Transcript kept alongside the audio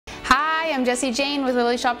Hi, I'm Jessie Jane with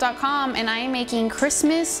LilyShop.com, and I am making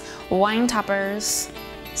Christmas wine toppers.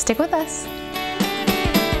 Stick with us.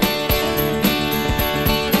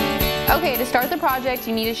 Okay, to start the project,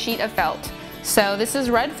 you need a sheet of felt. So this is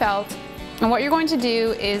red felt, and what you're going to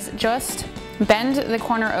do is just bend the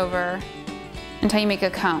corner over until you make a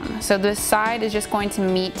cone. So this side is just going to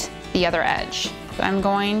meet the other edge. So I'm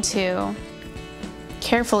going to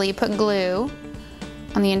carefully put glue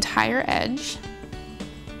on the entire edge.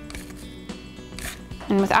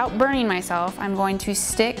 And without burning myself, I'm going to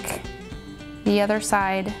stick the other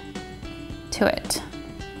side to it.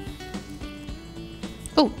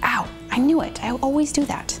 Oh, ow, I knew it. I always do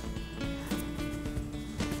that.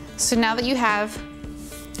 So now that you have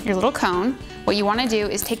your little cone, what you want to do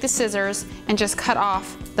is take the scissors and just cut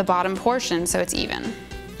off the bottom portion so it's even.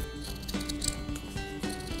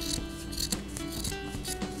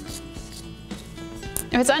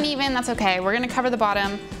 If it's uneven, that's okay. We're gonna cover the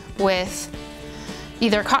bottom with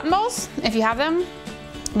either cotton balls, if you have them.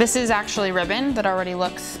 This is actually ribbon that already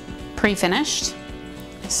looks pre-finished.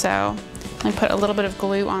 So I put a little bit of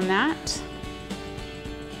glue on that.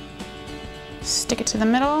 Stick it to the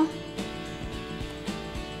middle.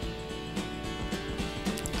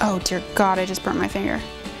 Oh dear God, I just burnt my finger.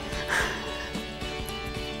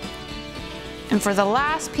 And for the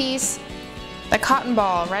last piece, the cotton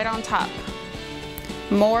ball right on top.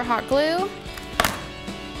 More hot glue.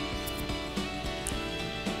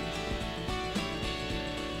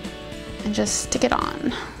 And just stick it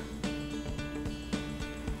on.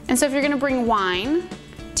 And so if you're gonna bring wine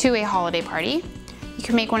to a holiday party, you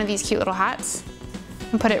can make one of these cute little hats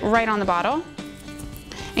and put it right on the bottle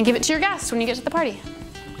and give it to your guests when you get to the party.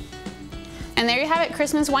 And there you have it,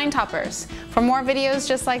 Christmas wine toppers. For more videos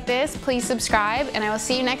just like this, please subscribe, and I will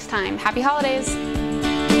see you next time. Happy holidays.